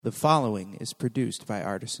The following is produced by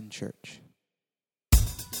Artisan Church.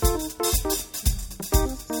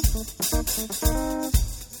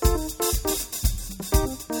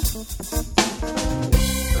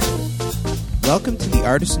 Welcome to the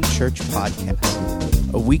Artisan Church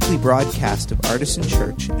Podcast, a weekly broadcast of Artisan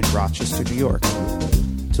Church in Rochester, New York.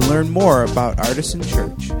 To learn more about Artisan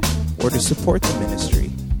Church or to support the ministry,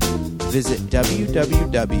 visit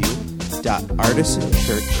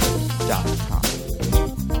www.artisanchurch.com.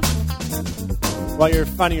 While you're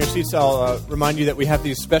finding your seats, I'll remind you that we have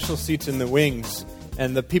these special seats in the wings,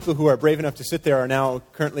 and the people who are brave enough to sit there are now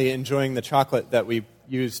currently enjoying the chocolate that we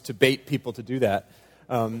use to bait people to do that.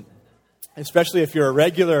 Especially if you're a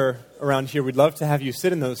regular around here, we'd love to have you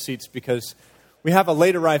sit in those seats because we have a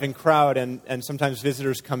late arriving crowd, and sometimes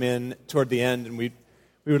visitors come in toward the end, and we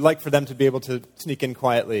would like for them to be able to sneak in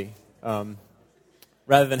quietly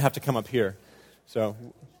rather than have to come up here. So,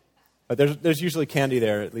 but there's usually candy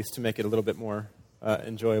there, at least to make it a little bit more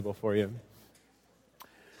enjoyable for you.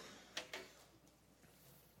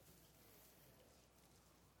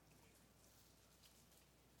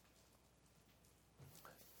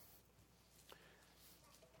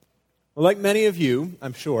 Well, like many of you,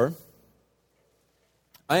 I'm sure,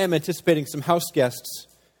 I am anticipating some house guests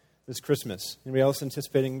this Christmas. Anybody else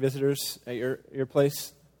anticipating visitors at your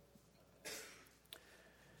place?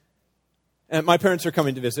 And my parents are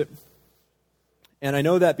coming to visit. And I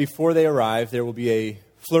know that before they arrive, there will be a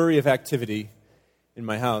flurry of activity in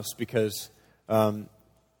my house because my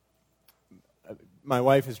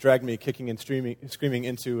wife has dragged me kicking and screaming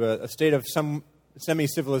into a state of some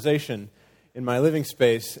semi-civilization in my living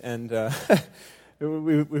space. And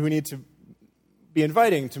we need to be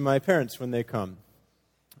inviting to my parents when they come.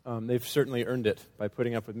 They've certainly earned it by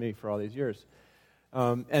putting up with me for all these years.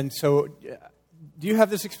 And so, do you have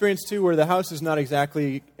this experience too, where the house is not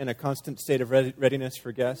exactly in a constant state of readiness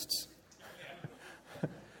for guests?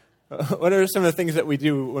 What are some of the things that we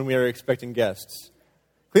do when we are expecting guests?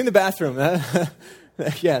 Clean the bathroom.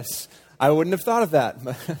 Yes, I wouldn't have thought of that.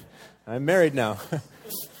 But I'm married now.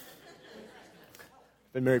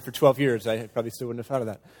 Been married for 12 years. I probably still wouldn't have thought of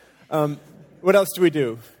that. What else do we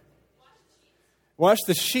do? Wash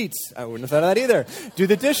the sheets. I wouldn't have thought of that either. Do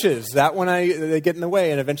the dishes. That one, they get in the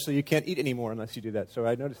way, and eventually you can't eat anymore unless you do that. So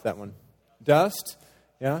I noticed that one. Dust.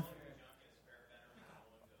 Yeah?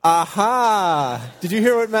 Aha! Did you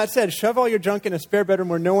hear what Matt said? Shove all your junk in a spare bedroom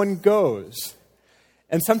where no one goes.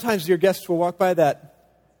 And sometimes your guests will walk by that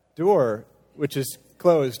door, which is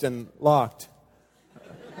closed and locked.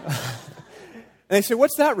 And they say,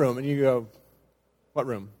 "What's that room?" And you go, "What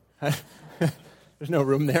room?" There's no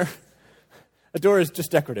room there. A door is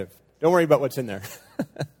just decorative. Don't worry about what's in there.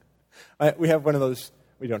 We have one of those.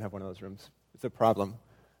 We don't have one of those rooms. It's a problem.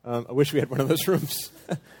 I wish we had one of those rooms.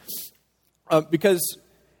 Because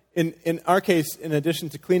in our case, in addition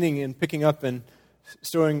to cleaning and picking up and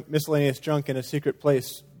storing miscellaneous junk in a secret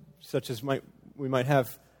place, such as we might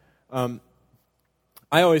have, I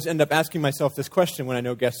always end up asking myself this question when I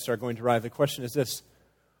know guests are going to arrive. The question is this: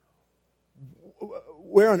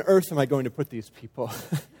 where on earth am I going to put these people?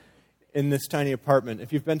 In this tiny apartment.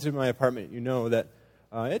 If you've been to my apartment, you know that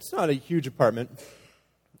it's not a huge apartment.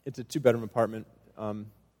 It's a 2-bedroom apartment.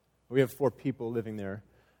 We have 4 people living there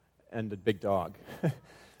and a big dog.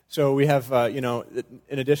 So we have, in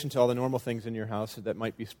addition to all the normal things in your house that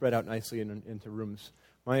might be spread out nicely into rooms,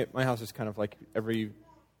 my house is kind of like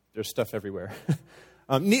there's stuff everywhere.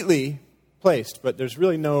 Neatly placed, but there's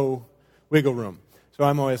really no wiggle room. So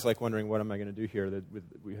I'm always like wondering, what am I going to do here?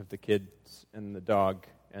 We have the kids and the dog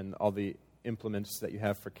and all the implements that you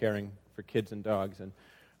have for caring for kids and dogs. And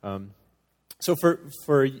so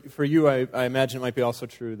for you, I imagine it might be also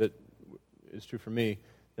true that is true for me,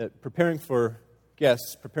 that preparing for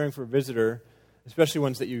guests, preparing for a visitor, especially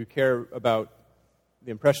ones that you care about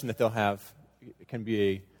the impression that they'll have, it can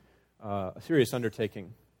be a serious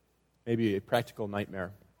undertaking, maybe a practical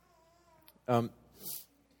nightmare. And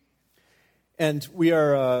we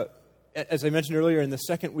are, as I mentioned earlier, in the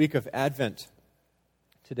second week of Advent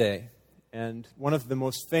today. And one of the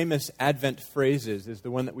most famous Advent phrases is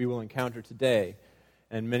the one that we will encounter today.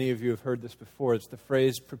 And many of you have heard this before. It's the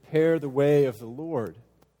phrase, "Prepare the way of the Lord."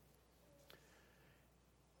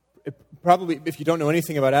 Probably, if you don't know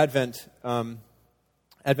anything about Advent,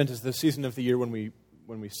 Advent is the season of the year when we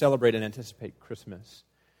celebrate and anticipate Christmas.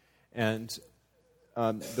 And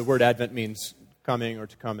the word Advent means coming or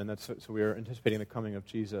to come, and so we are anticipating the coming of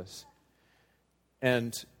Jesus.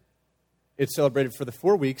 And it's celebrated for the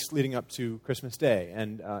 4 weeks leading up to Christmas Day.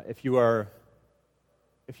 And if you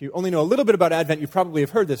only know a little bit about Advent, you probably have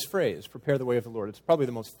heard this phrase, "Prepare the way of the Lord." It's probably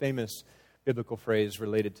the most famous biblical phrase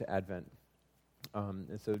related to Advent.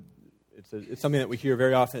 It's something that we hear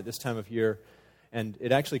very often at this time of year, and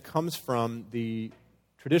it actually comes from the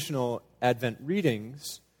traditional Advent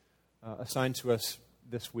readings assigned to us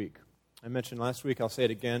this week. I mentioned last week, I'll say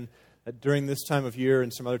it again, that during this time of year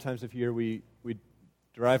and some other times of year, we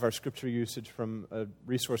derive our scripture usage from a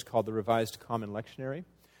resource called the Revised Common Lectionary,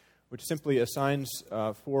 which simply assigns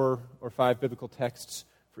 4 or 5 biblical texts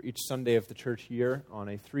for each Sunday of the church year on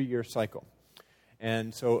a 3-year cycle.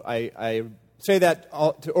 And so I say that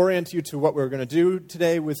to orient you to what we're going to do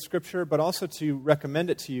today with Scripture, but also to recommend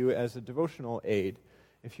it to you as a devotional aid.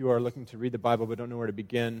 If you are looking to read the Bible but don't know where to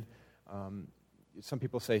begin, some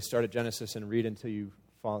people say start at Genesis and read until you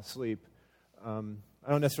fall asleep. I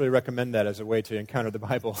don't necessarily recommend that as a way to encounter the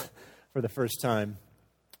Bible for the first time,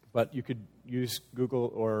 but you could use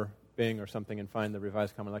Google or Bing or something and find the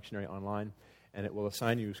Revised Common Lectionary online, and it will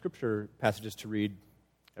assign you Scripture passages to read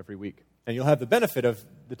every week. And you'll have the benefit of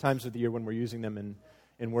the times of the year when we're using them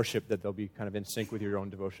in worship, that they'll be kind of in sync with your own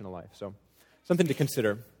devotional life. So something to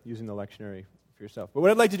consider, using the lectionary for yourself. But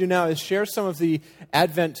what I'd like to do now is share some of the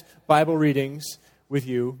Advent Bible readings with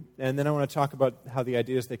you, and then I want to talk about how the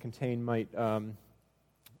ideas they contain might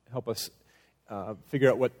help us figure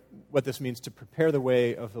out what this means to prepare the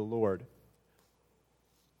way of the Lord.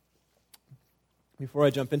 Before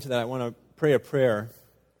I jump into that, I want to pray a prayer.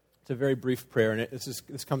 It's a very brief prayer, and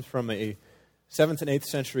this comes from a 7th and 8th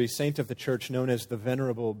century saint of the church known as the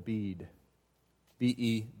Venerable Bede,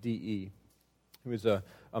 B-E-D-E, who was a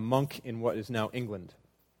monk in what is now England.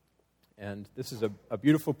 And this is a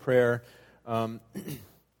beautiful prayer that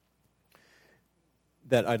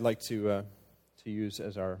I'd like to use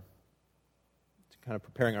as our kind of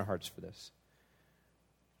preparing our hearts for this.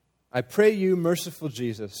 I pray you, merciful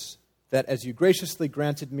Jesus, that as you graciously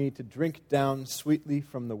granted me to drink down sweetly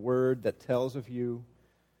from the word that tells of you,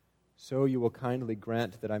 so you will kindly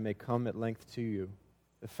grant that I may come at length to you,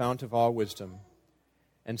 the fount of all wisdom,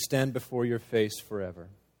 and stand before your face forever.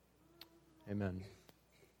 Amen.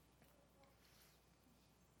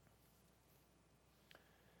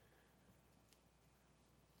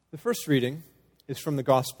 The first reading is from the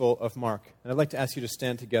Gospel of Mark, and I'd like to ask you to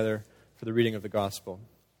stand together for the reading of the Gospel.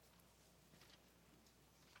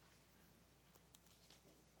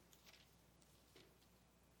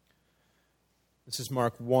 This is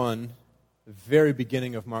Mark 1, the very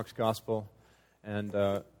beginning of Mark's Gospel, and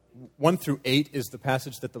 1 through 8 is the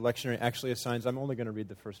passage that the lectionary actually assigns. I'm only going to read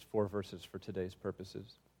the first 4 verses for today's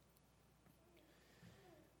purposes.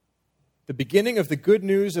 The beginning of the good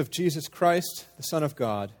news of Jesus Christ, the Son of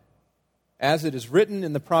God. As it is written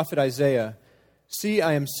in the prophet Isaiah, "See,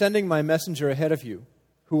 I am sending my messenger ahead of you,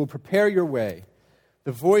 who will prepare your way.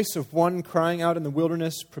 The voice of one crying out in the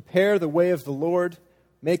wilderness, prepare the way of the Lord,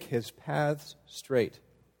 make his paths straight."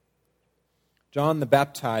 John the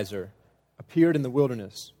Baptizer appeared in the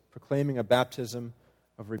wilderness, proclaiming a baptism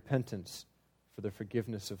of repentance for the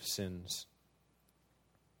forgiveness of sins.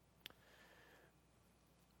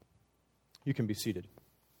 You can be seated.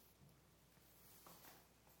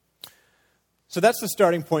 So that's the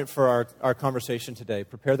starting point for our conversation today,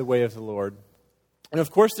 prepare the way of the Lord. And of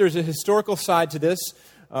course, there's a historical side to this,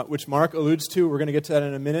 which Mark alludes to. We're going to get to that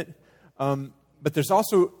in a minute. But there's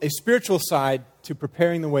also a spiritual side to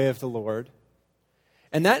preparing the way of the Lord.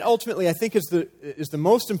 And that ultimately, I think, is the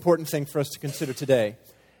most important thing for us to consider today.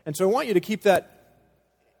 And so I want you to keep that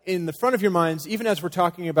in the front of your minds, even as we're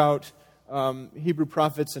talking about Hebrew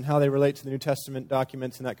prophets and how they relate to the New Testament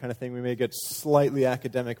documents and that kind of thing. We may get slightly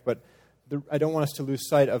academic, but I don't want us to lose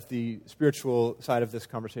sight of the spiritual side of this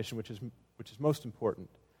conversation, which is most important.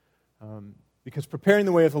 Because preparing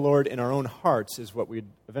the way of the Lord in our own hearts is what we'd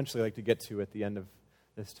eventually like to get to at the end of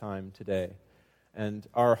this time today. And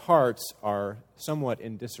our hearts are somewhat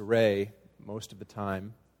in disarray most of the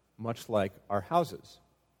time, much like our houses.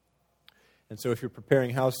 And so if you're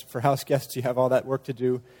preparing for house guests, you have all that work to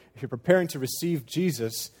do. If you're preparing to receive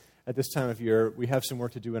Jesus at this time of year, we have some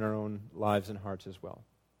work to do in our own lives and hearts as well.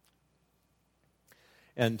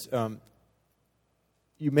 And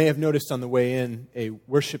you may have noticed on the way in a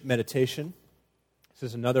worship meditation. This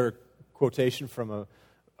is another quotation from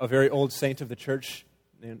a very old saint of the church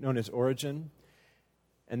known as Origen.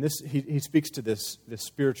 And he speaks to this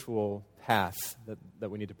spiritual path that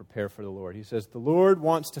we need to prepare for the Lord. He says, "The Lord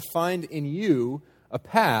wants to find in you a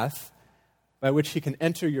path by which he can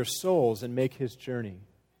enter your souls and make his journey.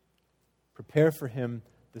 Prepare for him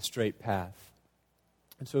the straight path."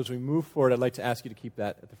 And so as we move forward, I'd like to ask you to keep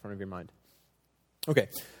that at the front of your mind. Okay,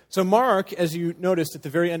 so Mark, as you noticed at the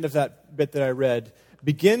very end of that bit that I read,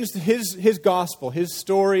 begins his gospel, his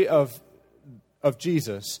story of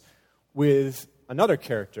Jesus with another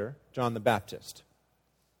character, John the Baptist.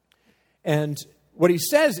 And what he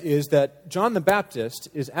says is that John the Baptist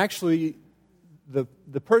is actually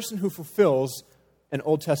the person who fulfills an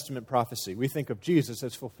Old Testament prophecy. We think of Jesus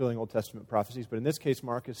as fulfilling Old Testament prophecies, but in this case,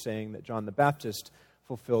 Mark is saying that John the Baptist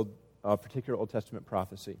fulfilled a particular Old Testament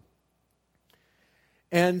prophecy.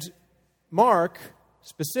 And Mark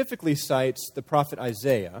specifically cites the prophet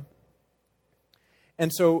Isaiah.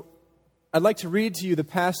 And so I'd like to read to you the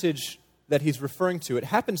passage that he's referring to. It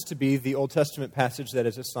happens to be the Old Testament passage that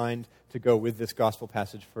is assigned to go with this gospel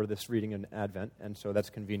passage for this reading in Advent, and so that's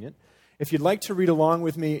convenient. If you'd like to read along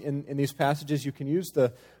with me in these passages, you can use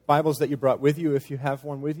the Bibles that you brought with you. If you have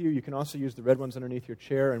one with you, you can also use the red ones underneath your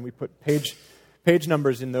chair, and we put page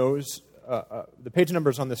numbers in those. The page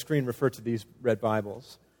numbers on the screen refer to these red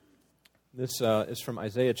Bibles. This is from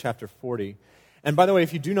Isaiah chapter 40. And by the way,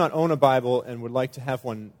 if you do not own a Bible and would like to have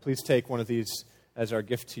one, please take one of these as our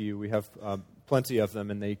gift to you. We have plenty of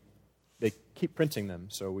them, and they keep printing them,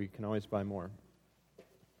 so we can always buy more.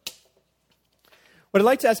 What I'd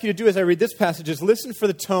like to ask you to do as I read this passage is listen for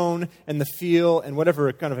the tone and the feel and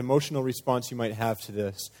whatever kind of emotional response you might have to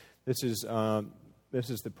this. This is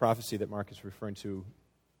the prophecy that Mark is referring to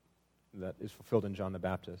that is fulfilled in John the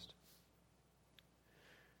Baptist.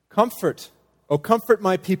 Comfort, O comfort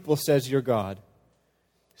my people, says your God.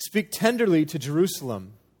 Speak tenderly to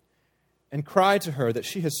Jerusalem and cry to her that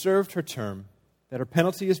she has served her term, that her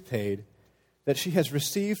penalty is paid, that she has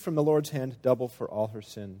received from the Lord's hand double for all her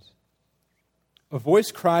sins. A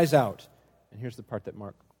voice cries out, and here's the part that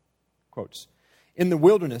Mark quotes, in the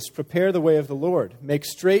wilderness, prepare the way of the Lord. Make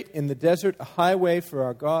straight in the desert a highway for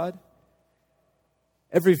our God.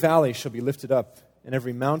 Every valley shall be lifted up, and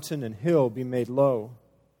every mountain and hill be made low.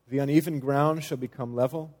 The uneven ground shall become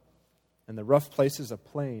level, and the rough places a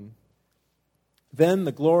plain. Then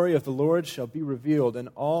the glory of the Lord shall be revealed, and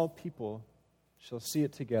all people shall see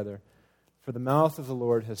it together, for the mouth of the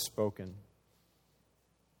Lord has spoken.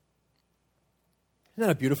 Isn't that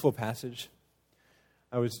a beautiful passage?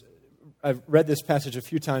 I've read this passage a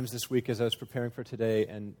few times this week as I was preparing for today,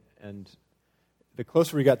 and the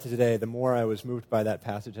closer we got to today, the more I was moved by that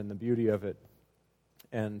passage and the beauty of it.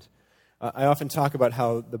 And I often talk about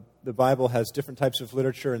how the Bible has different types of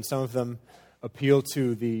literature, and some of them appeal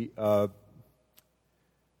to the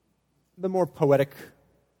more poetic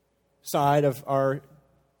side of our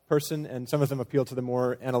person, and some of them appeal to the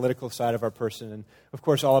more analytical side of our person. And of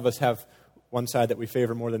course, all of us have one side that we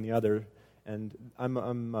favor more than the other. And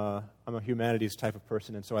I'm a humanities type of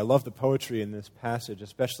person, and so I love the poetry in this passage,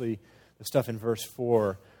 especially the stuff in verse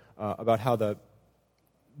 4 about how the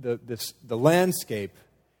landscape,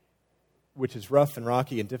 which is rough and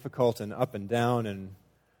rocky and difficult and up and down and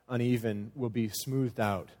uneven, will be smoothed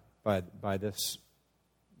out by this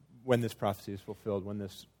when this prophecy is fulfilled. When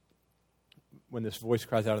this voice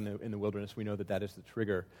cries out in the wilderness, we know that is the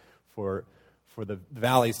trigger for the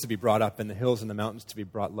valleys to be brought up and the hills and the mountains to be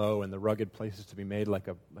brought low and the rugged places to be made like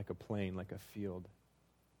a plain, like a field.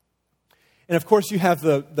 And of course, you have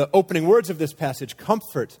the opening words of this passage,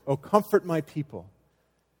 comfort, oh comfort my people.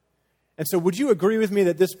 And so would you agree with me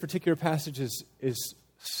that this particular passage is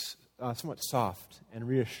somewhat soft and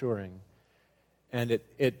reassuring? And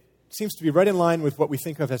it seems to be right in line with what we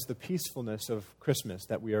think of as the peacefulness of Christmas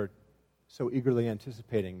that we are so eagerly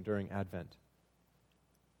anticipating during Advent.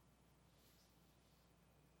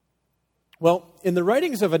 Well, in the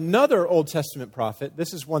writings of another Old Testament prophet,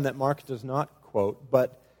 this is one that Mark does not quote,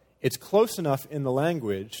 but it's close enough in the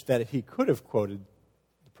language that he could have quoted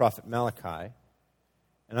the prophet Malachi.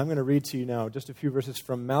 And I'm going to read to you now just a few verses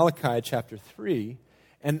from Malachi chapter 3.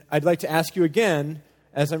 And I'd like to ask you again,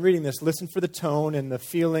 as I'm reading this, listen for the tone and the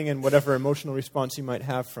feeling and whatever emotional response you might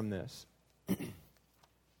have from this.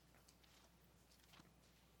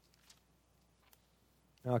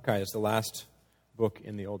 Malachi is the last book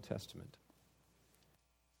in the Old Testament.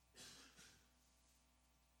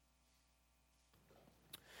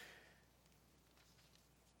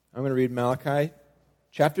 I'm going to read Malachi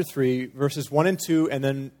chapter 3, verses 1 and 2, and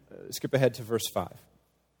then skip ahead to verse 5.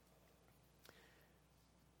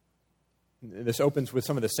 This opens with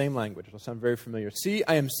some of the same language. It'll sound very familiar. See,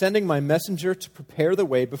 I am sending my messenger to prepare the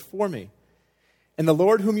way before me. And the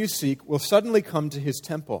Lord whom you seek will suddenly come to his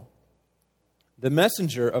temple. The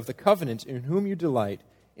messenger of the covenant in whom you delight,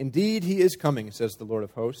 indeed he is coming, says the Lord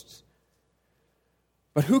of hosts.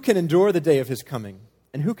 But who can endure the day of his coming?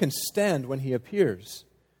 And who can stand when he appears?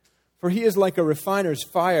 For he is like a refiner's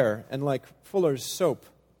fire and like fuller's soap.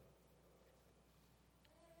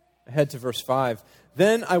 Ahead to verse 5.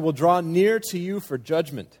 Then I will draw near to you for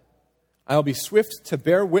judgment. I will be swift to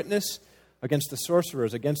bear witness against the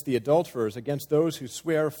sorcerers, against the adulterers, against those who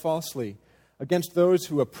swear falsely, against those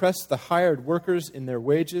who oppress the hired workers in their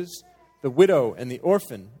wages, the widow and the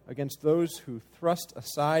orphan, against those who thrust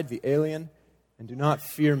aside the alien and do not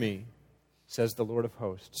fear me, says the Lord of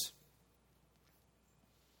hosts.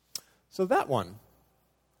 So that one,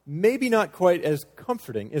 maybe not quite as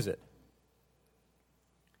comforting, is it?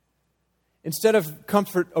 Instead of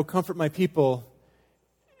comfort, oh, comfort my people,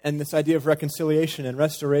 and this idea of reconciliation and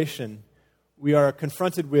restoration, we are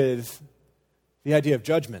confronted with the idea of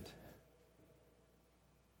judgment.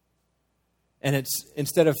 And it's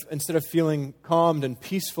instead of feeling calmed and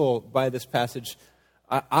peaceful by this passage,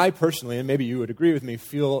 I personally, and maybe you would agree with me,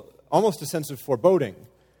 feel almost a sense of foreboding,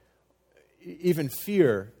 even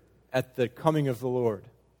fear at the coming of the Lord.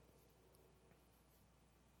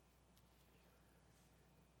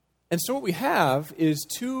 And so what we have is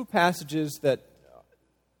two passages that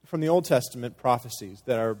from the Old Testament prophecies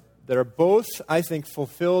that are both, I think,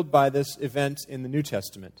 fulfilled by this event in the New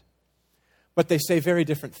Testament. But they say very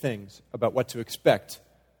different things about what to expect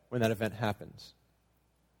when that event happens.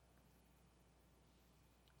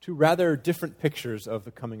 Two rather different pictures of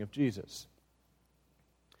the coming of Jesus.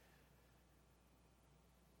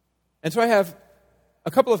 And so I have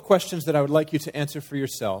a couple of questions that I would like you to answer for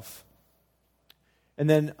yourself. And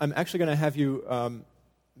then I'm actually going to have you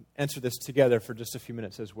answer this together for just a few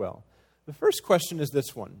minutes as well. The first question is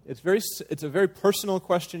this one. It's a very personal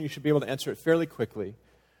question. You should be able to answer it fairly quickly.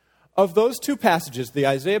 Of those two passages, the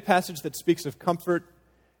Isaiah passage that speaks of comfort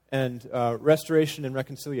and restoration and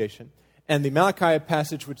reconciliation, and the Malachi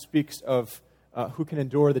passage which speaks of who can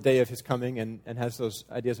endure the day of his coming and has those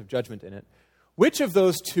ideas of judgment in it, which of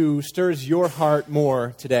those two stirs your heart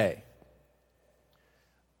more today?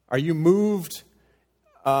 Are you moved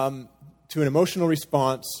to an emotional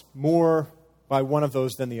response more by one of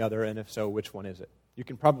those than the other, and if so, which one is it? You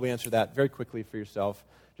can probably answer that very quickly for yourself,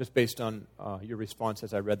 just based on your response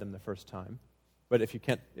as I read them the first time. But if you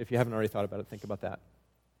haven't already thought about it, think about that.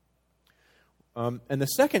 And the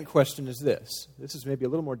second question is this. This is maybe a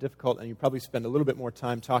little more difficult, and you probably spend a little bit more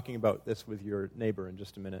time talking about this with your neighbor in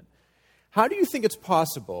just a minute. How do you think it's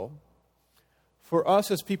possible for us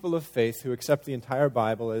as people of faith who accept the entire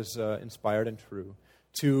Bible as inspired and true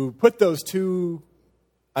to put those two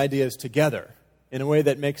ideas together in a way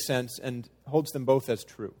that makes sense and holds them both as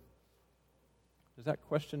true? Is that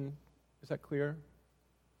clear?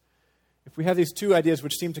 If we have these two ideas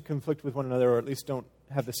which seem to conflict with one another, or at least don't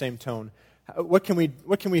have the same tone, what can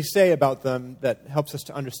we say about them that helps us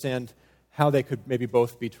to understand how they could maybe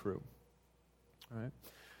both be true? All right.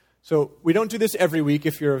 So we don't do this every week.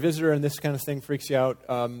 If you're a visitor and this kind of thing freaks you out,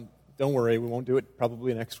 don't worry. We won't do it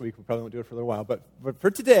probably next week. We probably won't do it for a little while. But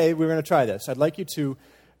for today, we're going to try this. I'd like you to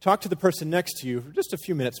talk to the person next to you for just a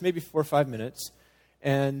few minutes, maybe 4 or 5 minutes,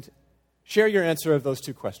 and share your answer of those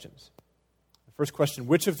two questions. The first question,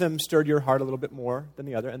 which of them stirred your heart a little bit more than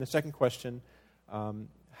the other? And the second question,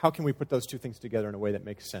 how can we put those two things together in a way that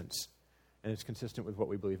makes sense and is consistent with what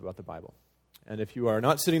we believe about the Bible? And if you are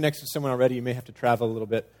not sitting next to someone already, you may have to travel a little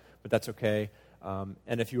bit, but that's okay.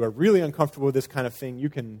 And if you are really uncomfortable with this kind of thing, you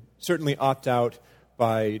can certainly opt out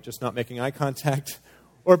by just not making eye contact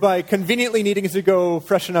or by conveniently needing to go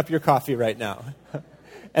freshen up your coffee right now.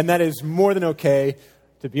 And that is more than okay.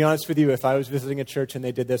 To be honest with you, if I was visiting a church and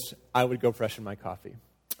they did this, I would go freshen my coffee.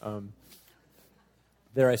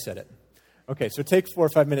 There, I said it. Okay, so take 4 or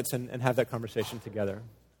 5 minutes and have that conversation together.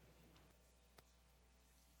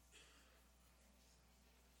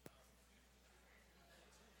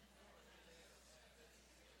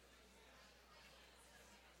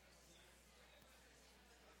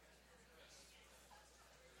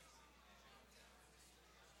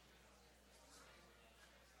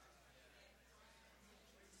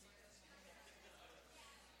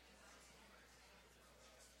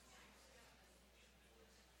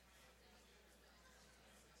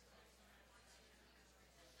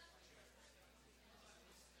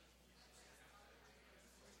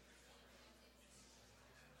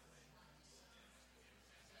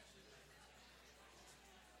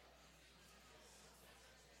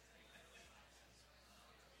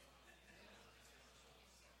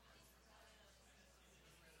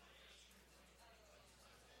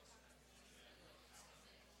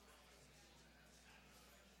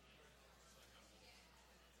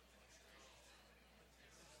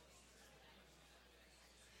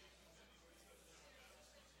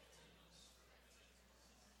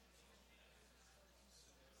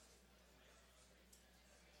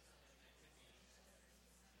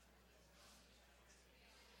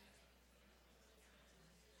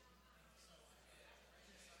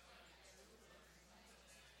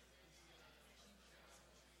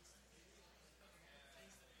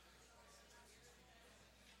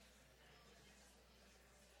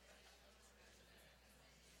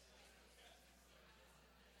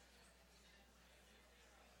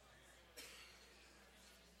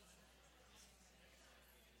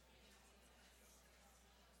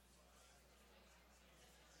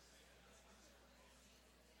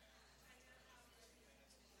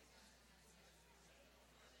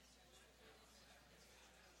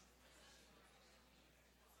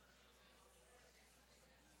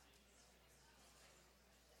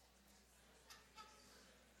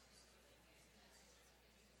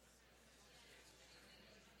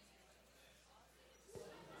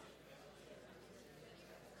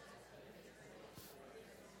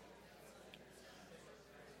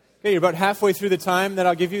 Okay, you're about halfway through the time that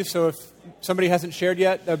I'll give you, so if somebody hasn't shared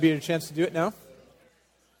yet, that would be a chance to do it now.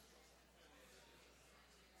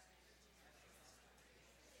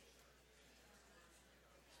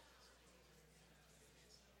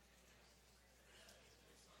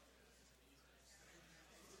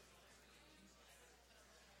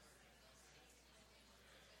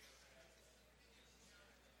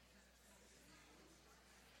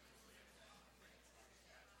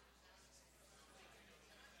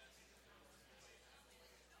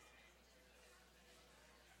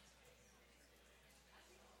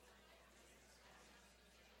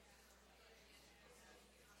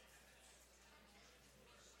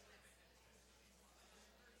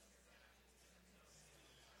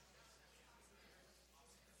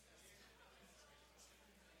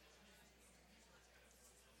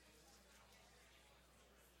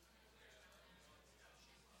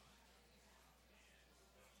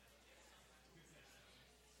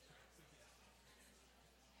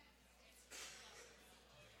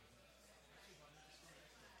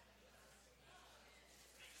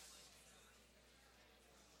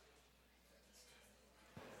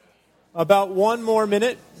 About one more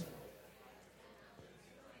minute.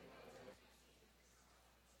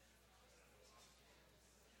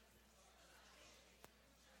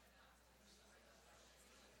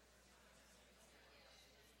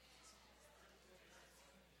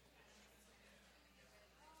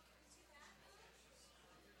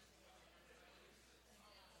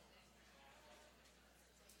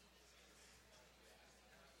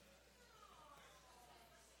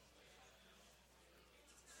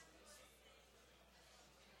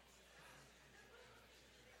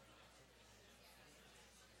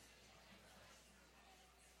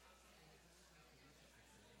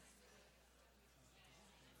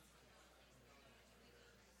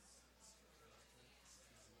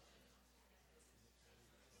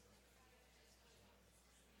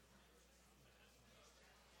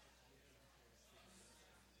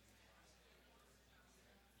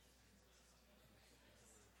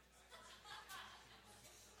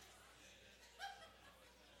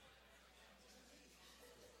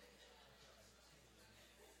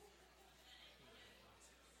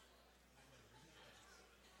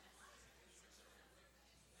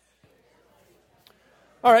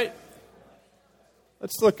 All right.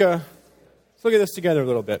 Let's look at this together a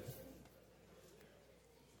little bit.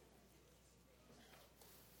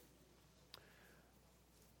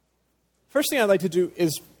 First thing I'd like to do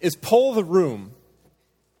is poll the room.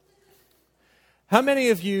 How many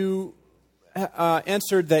of you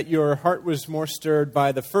answered that your heart was more stirred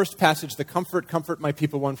by the first passage, the comfort my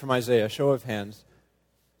people, one from Isaiah? Show of hands.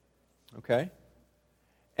 Okay.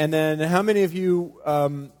 And then how many of you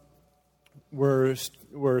were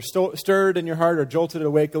stirred in your heart or jolted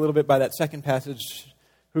awake a little bit by that second passage,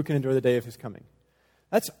 who can endure the day of his coming?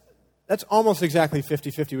 That's almost exactly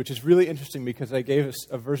 50-50, which is really interesting because I gave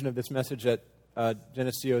us a version of this message at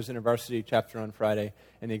Geneseo's InterVarsity chapter on Friday,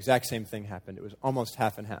 and the exact same thing happened. It was almost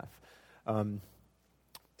half and half.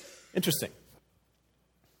 Interesting.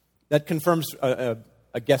 That confirms a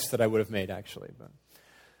guess that I would have made, actually.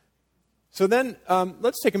 So then,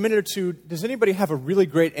 let's take a minute or two. Does anybody have a really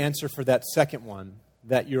great answer for that second one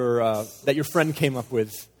that your friend came up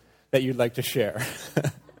with that you'd like to share?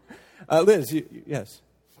 Liz, yes.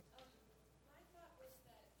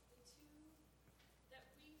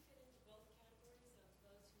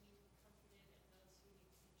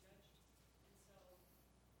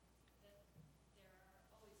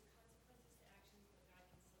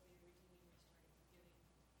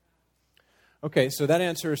 Okay, so that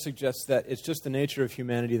answer suggests that it's just the nature of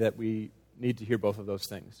humanity that we need to hear both of those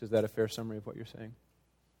things. Is that a fair summary of what you're saying?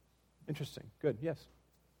 Interesting. Good. Yes.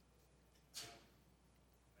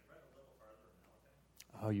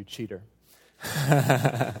 Oh, you cheater.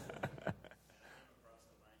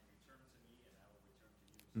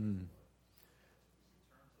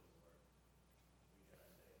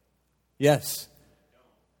 Yes.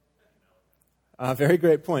 Very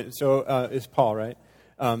great point. So is Paul, right?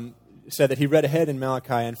 Said that he read ahead in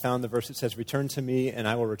Malachi and found the verse that says, "Return to me and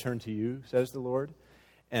I will return to you," says the Lord.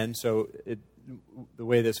 And so the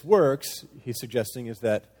way this works, he's suggesting, is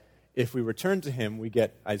that if we return to him, we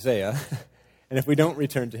get Isaiah. And if we don't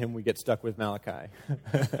return to him, we get stuck with Malachi.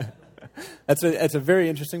 That's a very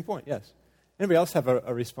interesting point, yes. Anybody else have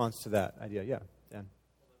a response to that idea? Yeah, Dan.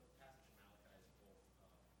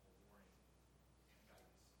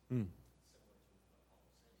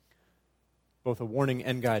 Both a warning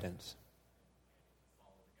and guidance.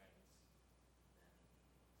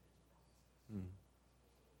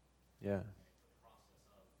 Yeah.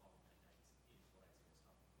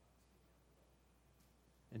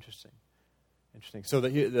 Interesting. So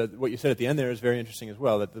what you said at the end there is very interesting as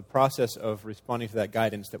well, that the process of responding to that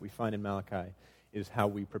guidance that we find in Malachi is how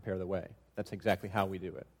we prepare the way. That's exactly how we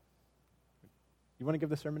do it. You want to give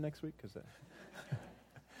the sermon next week?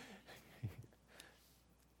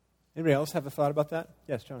 Anybody else have a thought about that?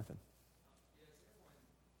 Yes, Jonathan.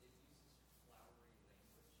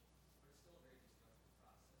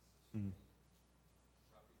 Mm.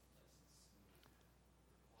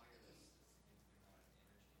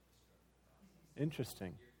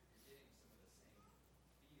 Interesting.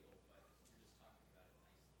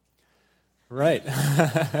 Right.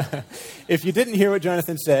 If you didn't hear what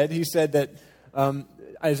Jonathan said, he said that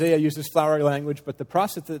Isaiah uses flowery language, but the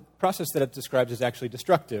process that it describes is actually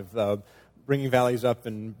destructive, bringing valleys up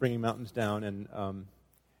and bringing mountains down. And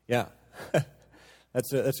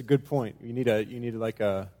that's a good point. You need like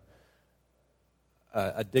a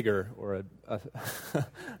digger or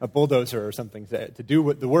a bulldozer or something to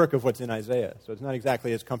do the work of what's in Isaiah. So it's not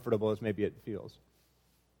exactly as comfortable as maybe it feels.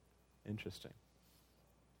 Interesting.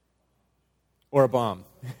 Or a bomb.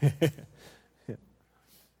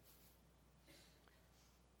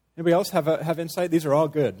 Anybody else have insight? These are all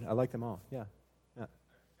good. I like them all. Yeah.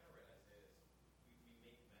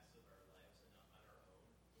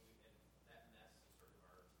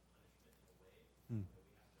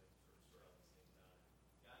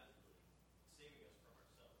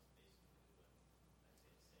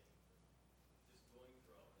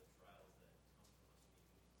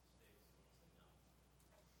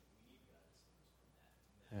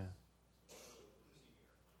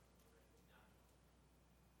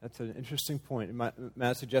 That's an interesting point.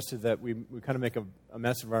 Matt suggested that we kind of make a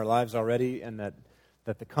mess of our lives already, and that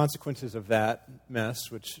the consequences of that mess,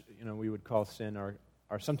 which we would call sin, are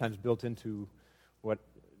sometimes built into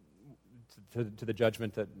to the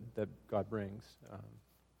judgment that God brings.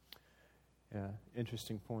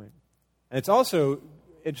 Interesting point. And it's also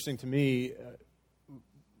interesting to me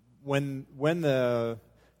when the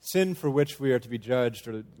sin for which we are to be judged,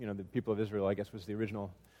 or the people of Israel, I guess, was the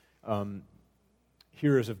original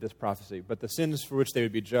hearers of this prophecy. But the sins for which they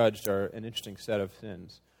would be judged are an interesting set of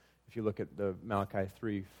sins. If you look at the Malachi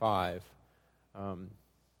 3:5,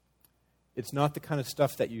 it's not the kind of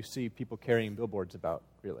stuff that you see people carrying billboards about,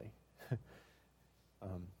 really.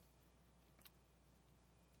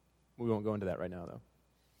 We won't go into that right now,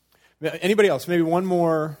 though. Anybody else? Maybe one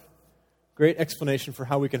more great explanation for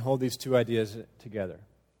how we can hold these two ideas together.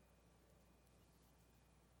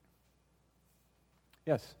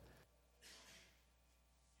 Yes?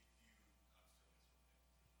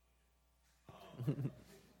 If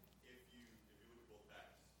you look at both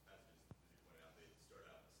passages, as you pointed out, they start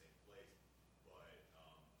out in the same place.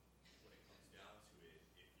 But when it comes down to it,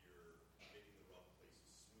 if you're making the rough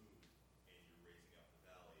places smooth and you're raising up the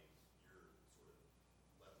valley, you're sort of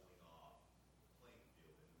leveling off the playing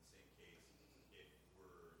field. And in the same case, if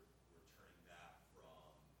we're turning back from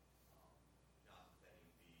not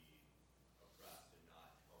defending the oppressed and not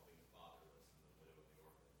helping the fatherless and the widow and the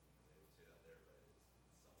orphan, they would say that there, but it's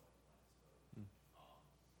somewhat less.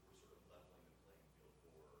 We're sort of leveling the playing field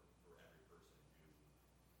for every person who needs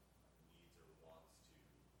or wants to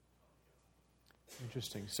come together.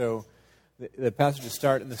 Interesting. So the passages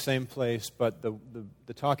start in the same place, but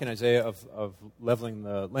the talk in Isaiah of leveling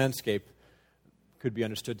the landscape could be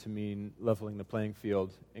understood to mean leveling the playing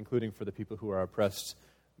field, including for the people who are oppressed,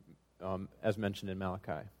 as mentioned in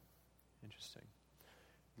Malachi. Interesting.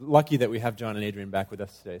 Lucky that we have John and Adrian back with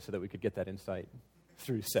us today so that we could get that insight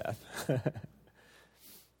through Seth.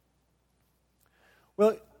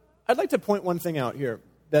 Well, I'd like to point one thing out here,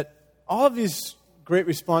 that all of these great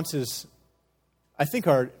responses, I think,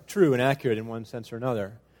 are true and accurate in one sense or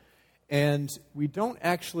another. And we don't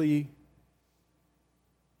actually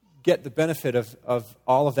get the benefit of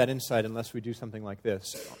all of that insight unless we do something like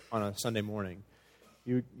this on a Sunday morning.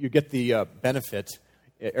 You get the benefit,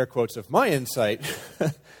 air quotes, of my insight,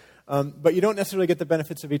 but you don't necessarily get the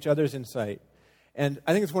benefits of each other's insight. And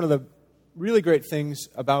I think it's one of the really great things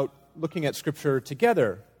about looking at Scripture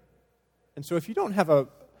together. And so if you don't have an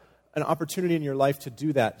opportunity in your life to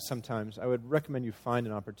do that sometimes, I would recommend you find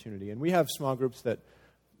an opportunity. And we have small groups that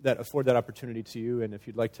afford that opportunity to you. And if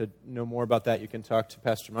you'd like to know more about that, you can talk to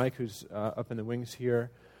Pastor Mike, who's up in the wings here.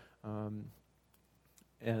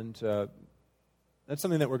 That's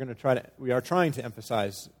something that we are trying to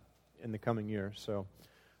emphasize in the coming year. So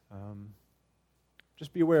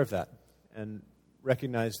just be aware of that and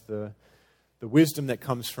recognize the wisdom that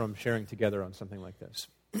comes from sharing together on something like this.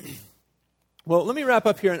 Well, let me wrap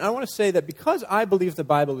up here, and I want to say that because I believe the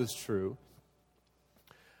Bible is true,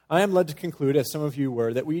 I am led to conclude, as some of you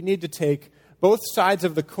were, that we need to take both sides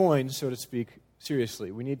of the coin, so to speak,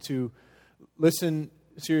 seriously. We need to listen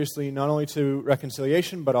seriously not only to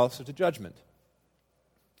reconciliation, but also to judgment.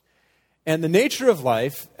 And the nature of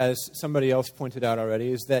life, as somebody else pointed out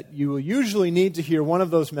already, is that you will usually need to hear one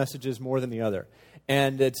of those messages more than the other.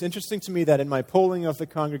 And it's interesting to me that in my polling of the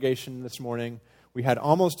congregation this morning, we had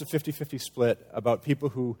almost a 50-50 split about people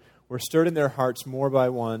who were stirred in their hearts more by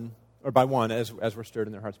one as were stirred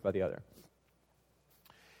in their hearts by the other.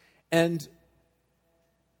 And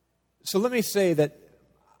so let me say that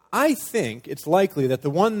I think it's likely that the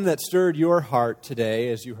one that stirred your heart today,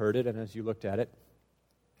 as you heard it and as you looked at it,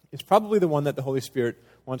 is probably the one that the Holy Spirit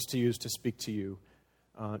wants to use to speak to you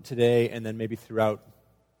today and then maybe throughout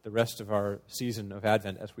the rest of our season of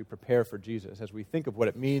Advent as we prepare for Jesus, as we think of what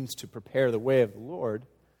it means to prepare the way of the Lord.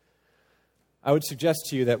 I would suggest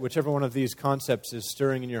to you that whichever one of these concepts is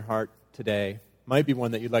stirring in your heart today might be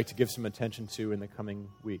one that you'd like to give some attention to in the coming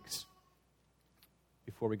weeks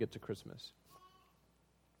before we get to Christmas.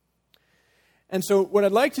 And so what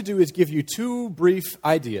I'd like to do is give you two brief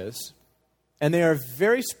ideas, and they are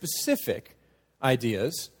very specific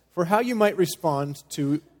ideas for how you might respond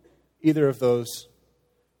to either of those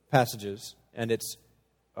passages and its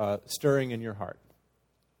stirring in your heart.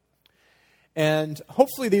 And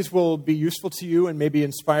hopefully these will be useful to you and maybe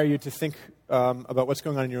inspire you to think about what's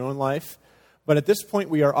going on in your own life. But at this point,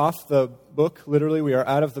 we are off the book, literally. We are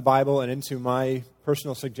out of the Bible and into my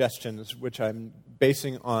personal suggestions, which I'm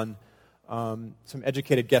basing on some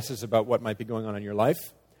educated guesses about what might be going on in your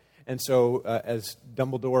life. And so, as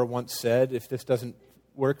Dumbledore once said, if this doesn't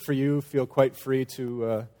work for you, feel quite free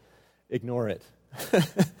to ignore it.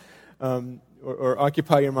 Or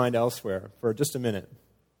occupy your mind elsewhere for just a minute.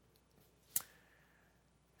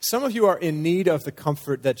 Some of you are in need of the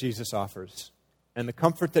comfort that Jesus offers, and the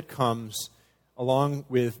comfort that comes along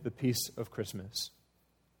with the peace of Christmas.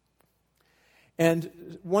 And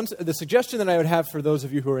the suggestion that I would have for those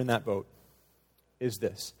of you who are in that boat is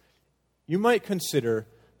this. You might consider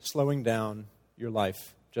slowing down your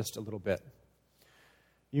life just a little bit.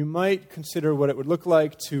 You might consider what it would look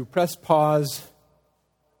like to press pause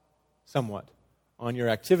somewhat on your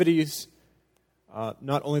activities,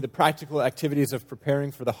 not only the practical activities of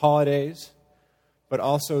preparing for the holidays, but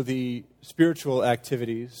also the spiritual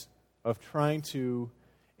activities of trying to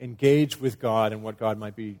engage with God and what God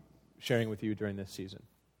might be sharing with you during this season.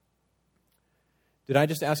 Did I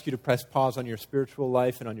just ask you to press pause on your spiritual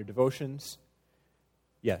life and on your devotions?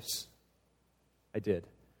 Yes, I did.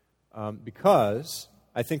 Because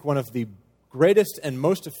I think one of the greatest and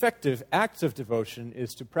most effective acts of devotion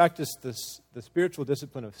is to practice the spiritual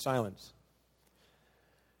discipline of silence.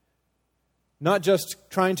 Not just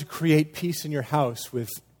trying to create peace in your house with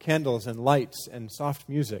candles and lights and soft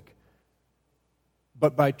music,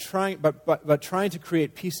 but by trying to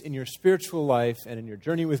create peace in your spiritual life and in your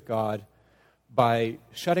journey with God by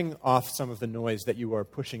shutting off some of the noise that you are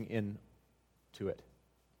pushing in to it.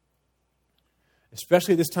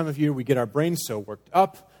 Especially this time of year, we get our brains so worked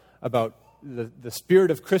up about the spirit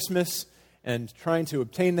of Christmas and trying to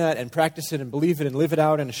obtain that and practice it and believe it and live it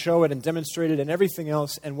out and show it and demonstrate it and everything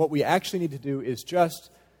else. And what we actually need to do is just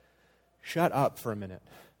shut up for a minute.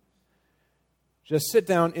 Just sit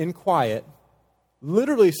down in quiet.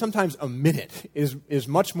 Literally, sometimes a minute is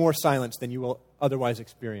much more silence than you will otherwise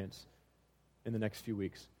experience in the next few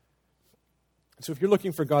weeks. So if you're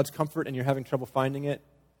looking for God's comfort and you're having trouble finding it,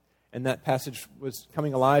 and that passage was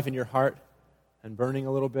coming alive in your heart and burning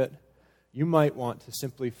a little bit, you might want to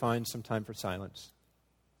simply find some time for silence.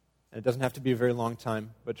 And it doesn't have to be a very long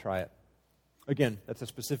time, but try it. Again, that's a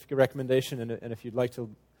specific recommendation, and if you'd like to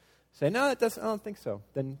say, no, I don't think so,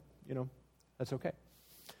 then, that's okay.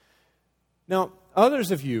 Now,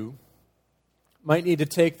 others of you might need to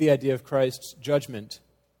take the idea of Christ's judgment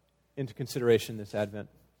into consideration this Advent.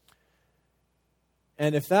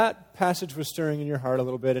 And if that passage was stirring in your heart a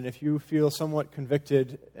little bit, and if you feel somewhat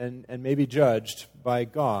convicted and maybe judged by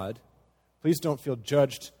God, please don't feel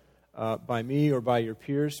judged by me or by your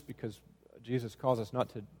peers, because Jesus calls us not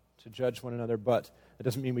to judge one another, but it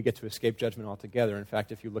doesn't mean we get to escape judgment altogether. In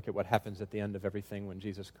fact, if you look at what happens at the end of everything when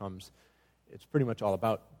Jesus comes, it's pretty much all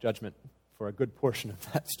about judgment for a good portion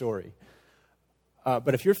of that story.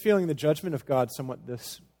 But if you're feeling the judgment of God somewhat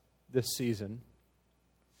this season,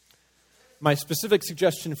 my specific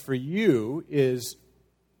suggestion for you is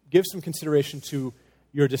give some consideration to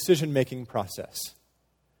your decision-making process.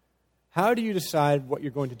 How do you decide what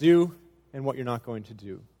you're going to do and what you're not going to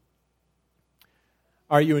do?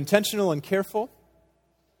 Are you intentional and careful?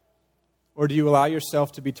 Or do you allow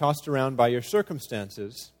yourself to be tossed around by your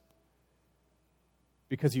circumstances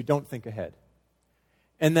because you don't think ahead?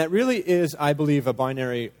 And that really is, I believe, a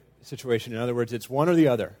binary situation. In other words, it's one or the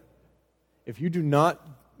other. if you do not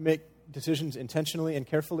make decisions intentionally and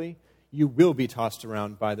carefully, you will be tossed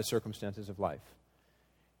around by the circumstances of life.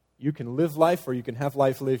 You can live life or you can have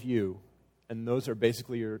life live you, and those are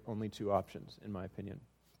basically your only two options, in my opinion.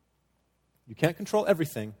 You can't control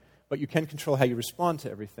everything, but you can control how you respond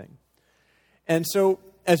to everything. And so,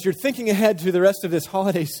 as you're thinking ahead to the rest of this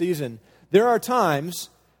holiday season, there are times,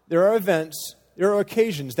 there are events, there are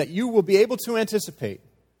occasions that you will be able to anticipate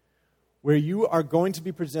where you are going to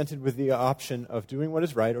be presented with the option of doing what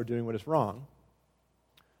is right or doing what is wrong.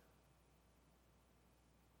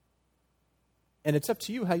 And it's up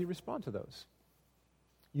to you how you respond to those.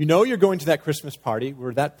 You know you're going to that Christmas party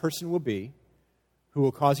where that person will be who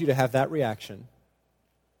will cause you to have that reaction,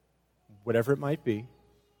 whatever it might be.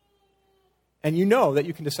 And you know that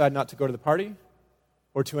you can decide not to go to the party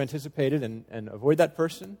or to anticipate it and avoid that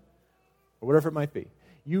person or whatever it might be.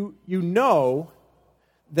 You know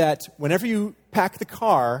that whenever you pack the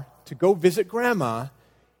car to go visit Grandma,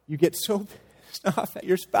 you get so pissed off at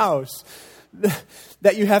your spouse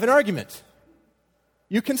that you have an argument.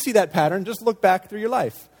 You can see that pattern. Just look back through your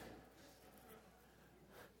life.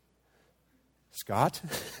 Scott?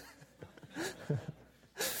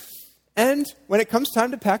 And when it comes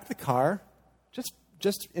time to pack the car,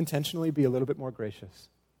 just intentionally be a little bit more gracious.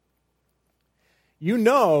 You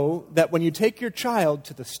know that when you take your child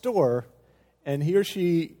to the store and he or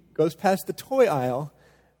she goes past the toy aisle,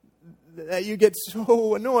 that you get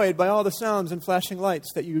so annoyed by all the sounds and flashing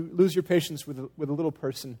lights that you lose your patience with a little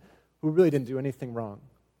person who really didn't do anything wrong.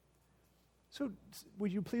 So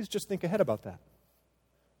would you please just think ahead about that?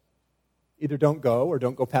 Either don't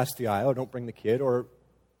go past the aisle, or don't bring the kid, or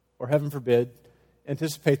heaven forbid,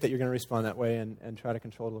 anticipate that you're going to respond that way and try to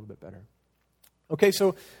control it a little bit better. Okay,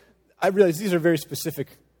 so I realize these are very specific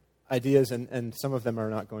ideas, and some of them are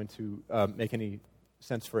not going to make any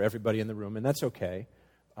sense for everybody in the room, and that's okay.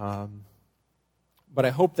 But I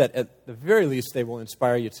hope that at the very least they will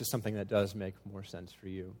inspire you to something that does make more sense for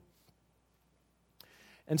you.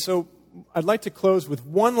 And so I'd like to close with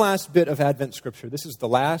one last bit of Advent Scripture. This is the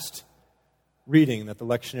last reading that the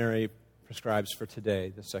lectionary prescribes for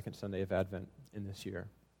today, the second Sunday of Advent in this year.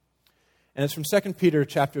 And it's from 2 Peter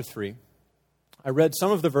chapter 3. I read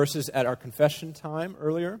some of the verses at our confession time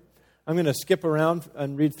earlier. I'm going to skip around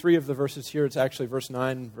and read three of the verses here. It's actually verse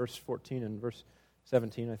 9, verse 14, and verse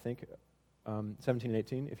 17, I think. 17 and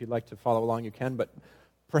 18. If you'd like to follow along, you can. But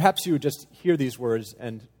perhaps you would just hear these words,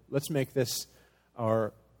 and let's make this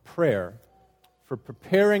our prayer for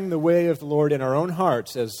preparing the way of the Lord in our own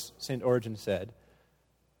hearts, as St. Origen said,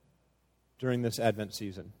 during this Advent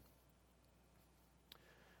season.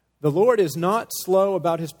 The Lord is not slow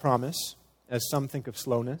about his promise, as some think of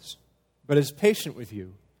slowness, but is patient with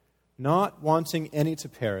you, not wanting any to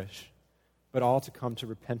perish, but all to come to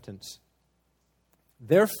repentance.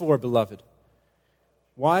 Therefore, beloved,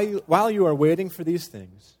 while you are waiting for these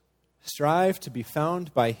things, strive to be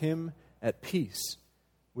found by him at peace,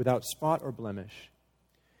 without spot or blemish.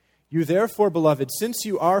 You therefore, beloved, since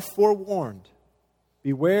you are forewarned,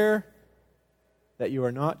 beware that you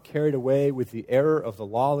are not carried away with the error of the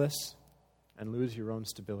lawless and lose your own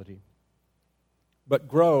stability, but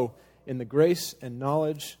grow in the grace and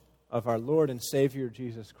knowledge of our Lord and Savior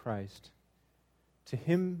Jesus Christ. To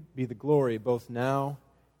him be the glory both now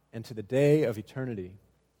and to the day of eternity.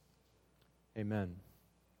 Amen.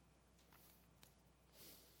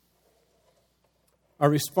 Our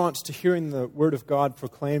response to hearing the Word of God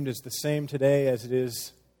proclaimed is the same today as it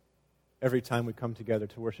is every time we come together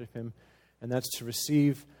to worship him, and that's to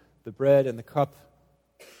receive the bread and the cup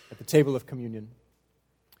at the table of communion.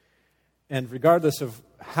 And regardless of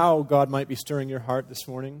how God might be stirring your heart this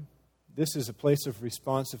morning, this is a place of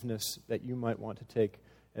responsiveness that you might want to take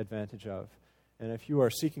advantage of. And if you are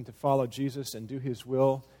seeking to follow Jesus and do his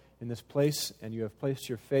will in this place, and you have placed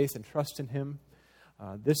your faith and trust in him,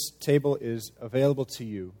 this table is available to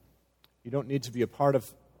you. You don't need to be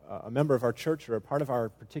a member of our church or a part of our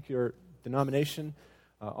particular denomination.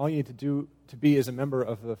 All you need to do to be is a member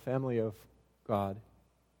of the family of God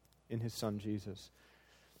in his Son, Jesus.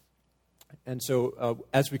 And so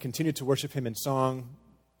as we continue to worship him in song,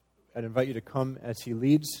 I'd invite you to come as he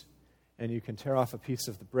leads, and you can tear off a piece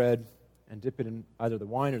of the bread and dip it in either the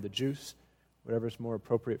wine or the juice, whatever is more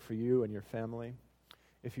appropriate for you and your family.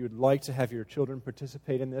 If you would like to have your children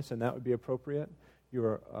participate in this, and that would be appropriate, you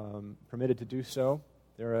are permitted to do so.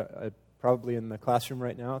 They're probably in the classroom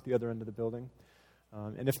right now at the other end of the building.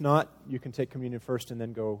 And if not, you can take communion first and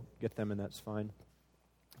then go get them, and that's fine.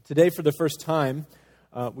 Today, for the first time,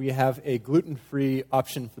 we have a gluten-free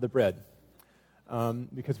option for the bread.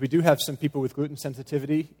 Because we do have some people with gluten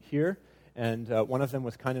sensitivity here, and one of them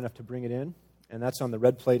was kind enough to bring it in. and that's on the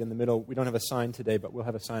red plate in the middle. We don't have a sign today, but we'll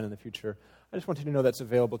have a sign in the future. I just want you to know that's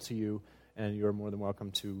available to you, and you're more than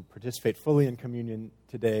welcome to participate fully in communion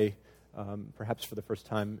today, perhaps for the first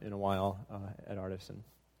time in a while at Artisan.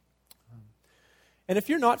 And if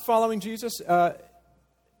you're not following Jesus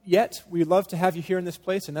yet, we'd love to have you here in this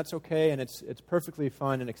place, and that's okay, and it's perfectly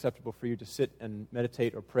fine and acceptable for you to sit and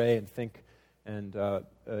meditate or pray and think and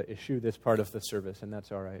eschew this part of the service, and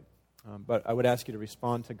that's all right. But I would ask you to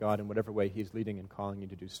respond to God in whatever way He's leading and calling you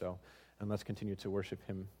to do so, and let's continue to worship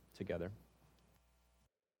Him together.